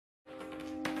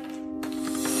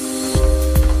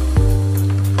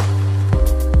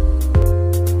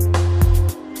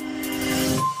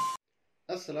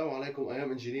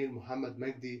engineer Muhammad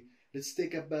Magdi. Let's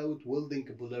talk about welding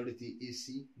polarity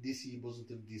AC, DC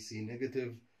positive, DC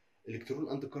negative, electron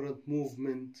and current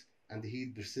movement, and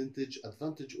heat percentage,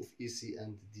 advantage of AC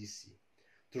and DC.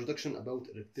 Introduction about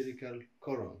electrical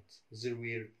current. There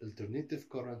were alternative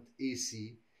current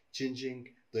AC, changing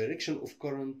direction of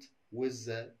current with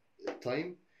the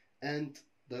time, and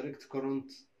direct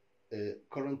current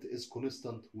is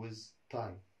constant with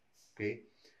time. Okay.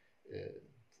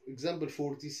 Example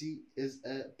for DC is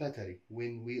a battery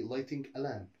when we lighting a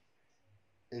lamp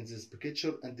in this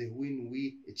picture, and when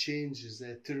we change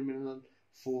the terminal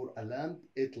for a lamp,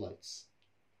 it lights.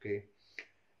 Okay,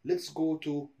 let's go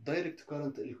to direct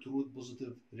current electrode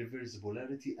positive reverse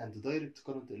polarity and direct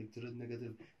current electrode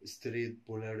negative straight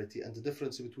polarity, and the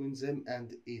difference between them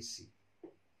and AC.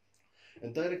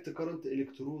 In direct current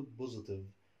electrode positive,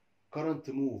 current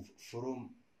move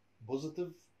from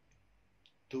positive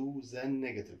to the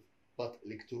negative, but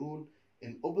electron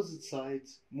in opposite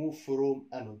sides move from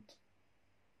anode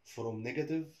from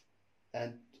negative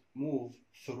and move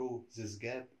through this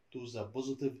gap to the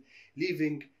positive,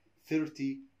 leaving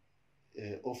 30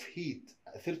 of heat,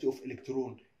 30 of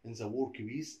electron in the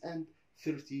workpiece and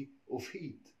 30 of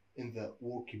heat in the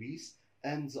workpiece,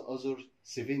 and the other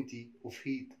 70 of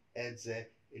heat at the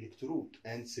electrode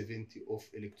and 70 of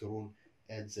electron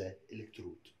at the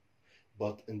electrode.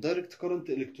 But in direct current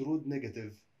electrode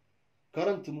negative,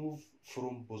 current move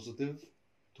from positive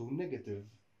to negative,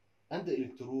 and the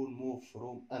electron move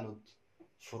from anode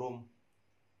from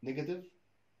negative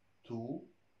to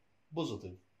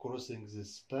positive, crossing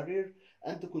this barrier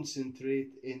and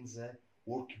concentrate in the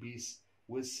workpiece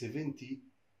with 70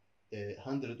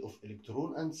 of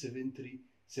electron and 70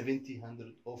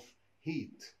 of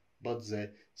heat, but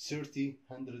the 30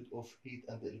 of heat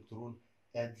and the electron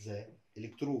at the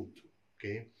electrode.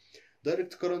 Okay,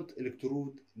 direct current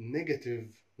electrode negative,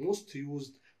 most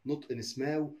used not in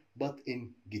small but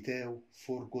in guitar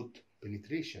for good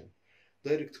penetration.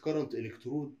 Direct current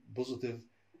electrode positive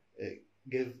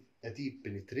give a deep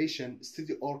penetration,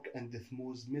 steady arc and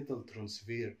smooth metal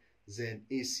transfer than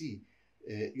AC.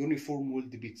 Uniform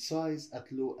weld bit size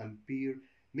at low ampere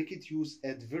make it use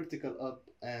at vertical up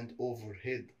and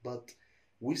overhead, but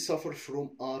we suffer from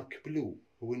arc blow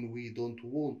when we don't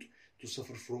want to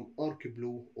suffer from arc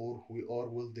blow, or we are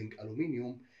welding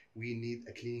aluminium, we need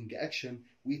a cleaning action,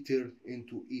 we turn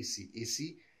into AC.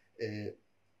 AC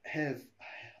have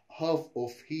half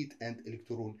of heat and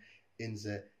electron in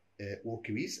the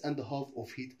workpiece and half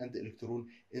of heat and electron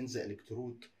in the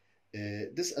electrode.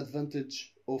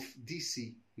 Disadvantage of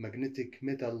DC magnetic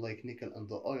metal like nickel and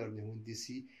the iron. When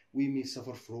DC, we may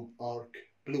suffer from arc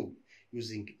blow.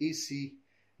 Using AC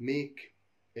make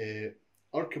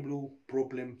arc blow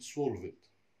problem solved.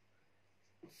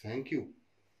 Thank you.